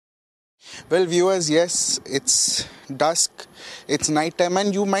Well, viewers, yes, it's dusk, it's night time,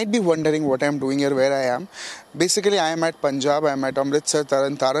 and you might be wondering what I'm doing here, where I am. Basically, I am at Punjab, I am at Amritsar,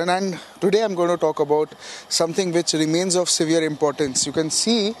 Taran, and today I'm going to talk about something which remains of severe importance. You can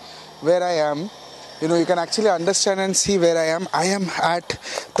see where I am. You can actually understand and see where I am. I am at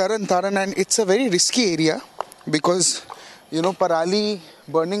Taran, and it's a very risky area because, Parali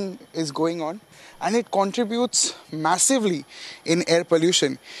burning is going on. And it contributes massively in air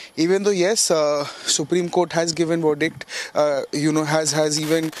pollution. Even though, yes, Supreme Court has given verdict, has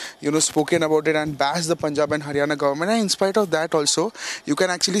even, spoken about it and bashed the Punjab and Haryana government. And in spite of that also, you can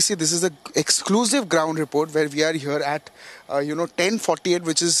actually see this is the exclusive ground report where we are here at, 10:48,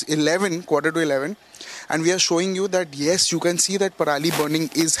 which is 11, quarter to 11. And we are showing you that, yes, you can see that Parali burning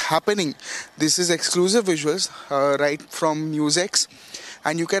is happening. This is exclusive visuals right from NewsX.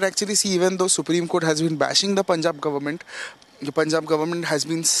 And you can actually see, even though Supreme Court has been bashing the Punjab government has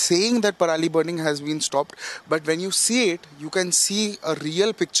been saying that Parali burning has been stopped. But when you see it, you can see a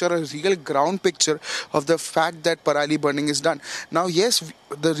real picture, a real ground picture of the fact that Parali burning is done. Now, yes,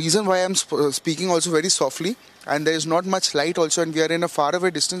 the reason why I'm speaking also very softly, and there is not much light also, and we are in a faraway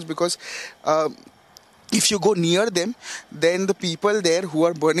distance because if you go near them, then the people there who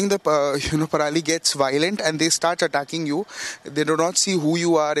are burning the Parali gets violent and they start attacking you. They do not see who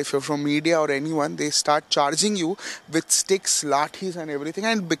you are, if you're from media or anyone. They start charging you with sticks, lathis and everything,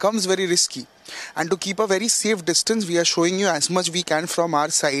 and it becomes very risky. And to keep a very safe distance, we are showing you as much we can from our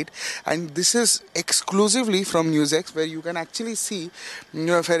side. And this is exclusively from NewsX, where you can actually see,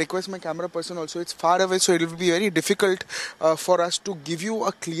 if I request my camera person also, it's far away, so it will be very difficult for us to give you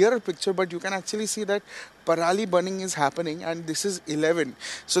a clearer picture. But you can actually see that Parali burning is happening, and this is 11.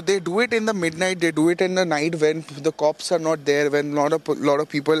 So they do it in the midnight, they do it in the night when the cops are not there, when lot of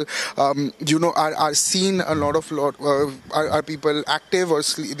people, are seen, are people active or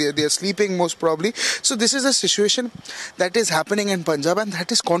they are sleeping most probably. So this is a situation that is happening in Punjab, and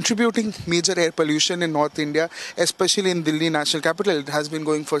that is contributing major air pollution in North India, especially in Delhi, national capital. It has been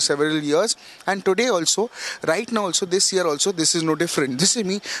going for several years, and today also, right now also, this year also, this is no different. This is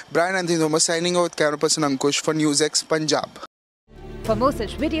me, Brian Anthony, signing out with camera person Ankush for NewsX Punjab. For more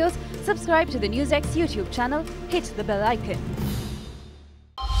such videos, subscribe to the NewsX YouTube channel, hit the bell icon.